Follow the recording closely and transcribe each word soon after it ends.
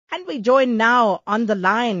And we join now on the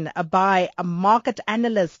line by a market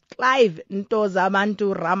analyst, Clive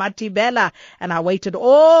Ramathibela. And I waited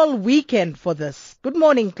all weekend for this. Good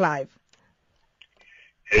morning, Clive.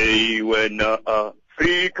 Hey, when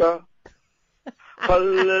Africa,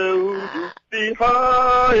 hello, the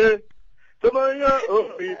high, Tamaya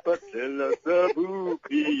Ori Patella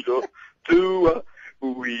Sabukiro, Tua,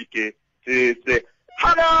 Uike, Tese,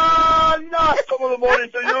 Hana, come on the morning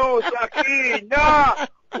to you, Saki, na.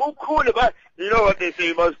 Who cool about, you know what they say,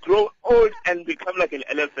 you must grow old and become like an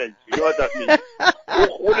elephant. You know what that means?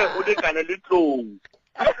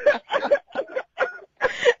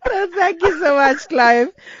 Thank you so much,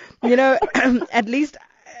 Clive. You know, at least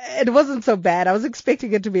it wasn't so bad. I was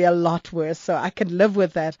expecting it to be a lot worse, so I can live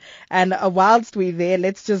with that. And whilst we're there,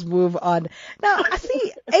 let's just move on. Now, I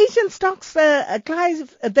see Asian stocks,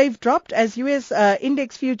 Clive, they've dropped as U.S.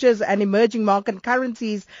 Index futures and emerging market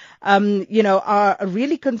currencies, are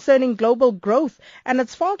really concerning global growth. And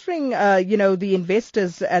it's faltering, the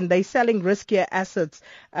investors, and they're selling riskier assets.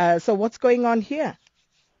 So what's going on here?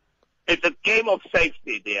 It's a game of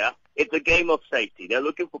safety there. It's a game of safety. They're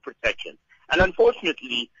looking for protection. And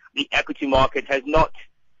unfortunately, the equity market has not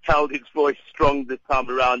held its voice strong this time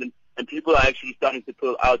around, and people are actually starting to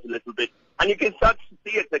pull out a little bit. And you can start to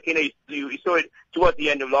see it, like, you saw it towards the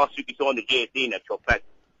end of last week. You saw on the JSE, in actual fact,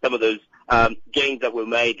 some of those gains that were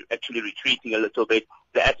made actually retreating a little bit.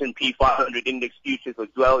 The S&P 500 index futures as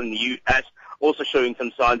well in the U.S. also showing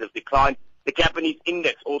some signs of decline. The Japanese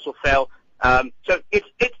index also fell. So it's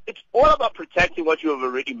all about protecting what you have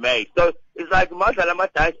already made. So it's like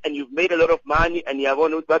and you've made a lot of money and you have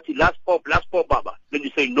one last pop, baba. Then you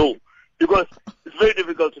say no, because it's very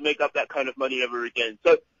difficult to make up that kind of money ever again.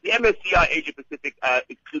 So the MSCI Asia Pacific,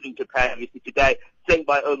 excluding Japan, obviously today, sank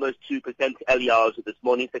by almost 2% early hours of this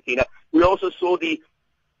morning, Sakina. We also saw the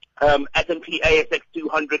S&P ASX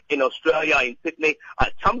 200 in Australia, in Sydney,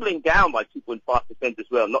 tumbling down by 2.5% as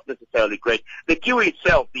well, not necessarily great. The Kiwi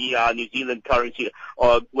itself, the New Zealand currency,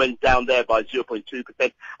 went down there by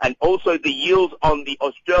 0.2%, and also the yields on the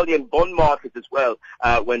Australian bond market as well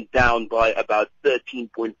went down by about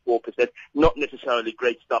 13.4%. Not necessarily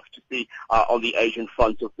great stuff to see on the Asian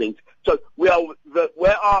front of things. So where's all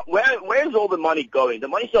the money going? The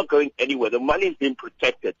money's not going anywhere. The money's been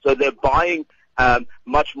protected. So they're buying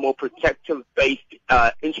much more protective-based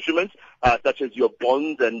instruments, such as your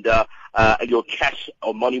bonds and your cash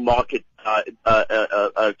or money market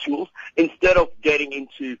tools, instead of getting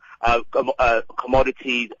into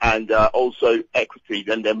commodities and also equities,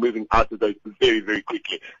 and they're moving out of those very, very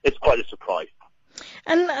quickly. It's quite a surprise.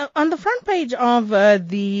 And on the front page of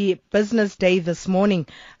the Business Day this morning,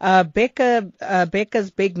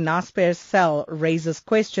 Becker's big Naspers sell raises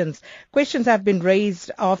questions. Questions have been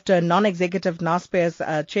raised after non-executive Naspers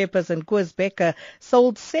chairperson Koos Bekker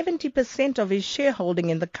sold 70% of his shareholding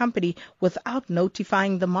in the company without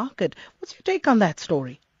notifying the market. What's your take on that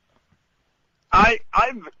story? I'm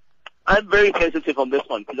very sensitive on this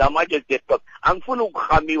one because I might just get stuck. I'm full of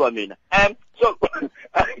khamiwa. So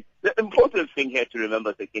the important thing here to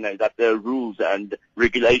remember, Sakina, is that there are rules and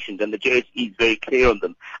regulations, and the JSE is very clear on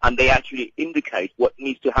them, and they actually indicate what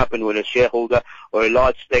needs to happen when a shareholder or a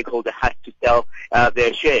large stakeholder has to sell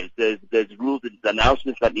their shares. There's rules and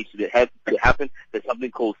announcements that need to happen. There's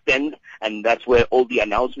something called SEND, and that's where all the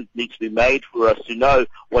announcements need to be made for us to know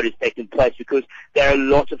what is taking place, because there are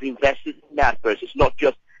lots of investors in Naspers. It's not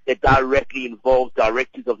just that directly involves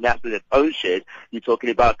directors of Naspers that own shares. You're talking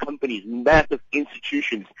about companies, massive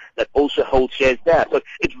institutions that also hold shares there. So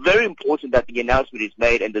it's very important that the announcement is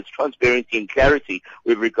made and there's transparency and clarity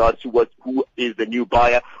with regards to who is the new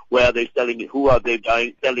buyer, where are they selling it, who are they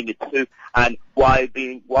selling it to, and why is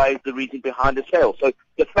the reason behind the sale. So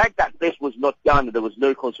the fact that this was not done and there was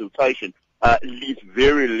no consultation leaves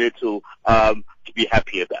very little to be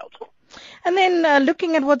happy about. And then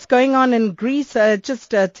looking at what's going on in Greece,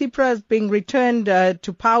 Tsipras being returned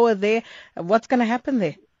to power there, what's going to happen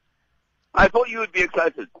there? I thought you would be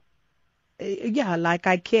excited. Yeah, like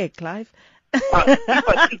I care, Clive. But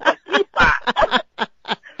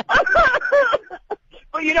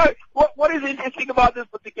what is interesting about this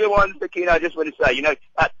particular one, Sakina, I just want to say,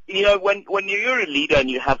 when you're a leader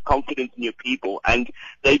and you have confidence in your people and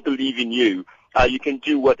they believe in you, you can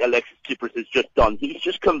do what Alexis Tsipras has just done. He's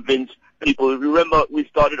just convinced people. Remember, we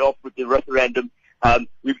started off with the referendum. In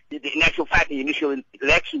actual fact, the initial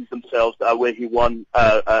elections themselves, where he won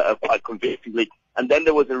quite convincingly, and then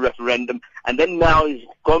there was a referendum, and then now he's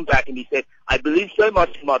gone back and he said, I believe so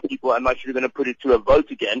much in my people, I'm actually going to put it to a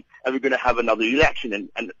vote again, and we're going to have another election.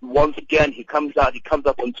 And once again, he comes up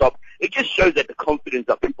on top. It just shows that the confidence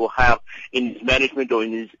that people have in his management or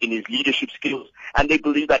in his leadership skills, and they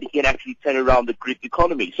believe that he can actually turn around the Greek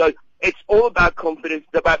economy. So it's all about confidence.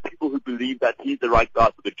 It's about people who believe that he's the right guy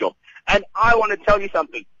for the job. And I want to tell you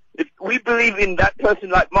something. If we believe in that person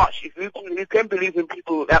that much, if we can believe in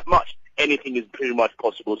people that much, anything is pretty much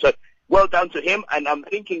possible. So well done to him. And I'm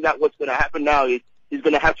thinking that what's going to happen now is he's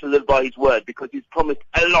going to have to live by his word, because he's promised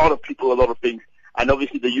a lot of people a lot of things. And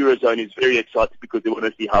obviously the Eurozone is very excited because they want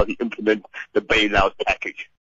to see how he implements the bailout package.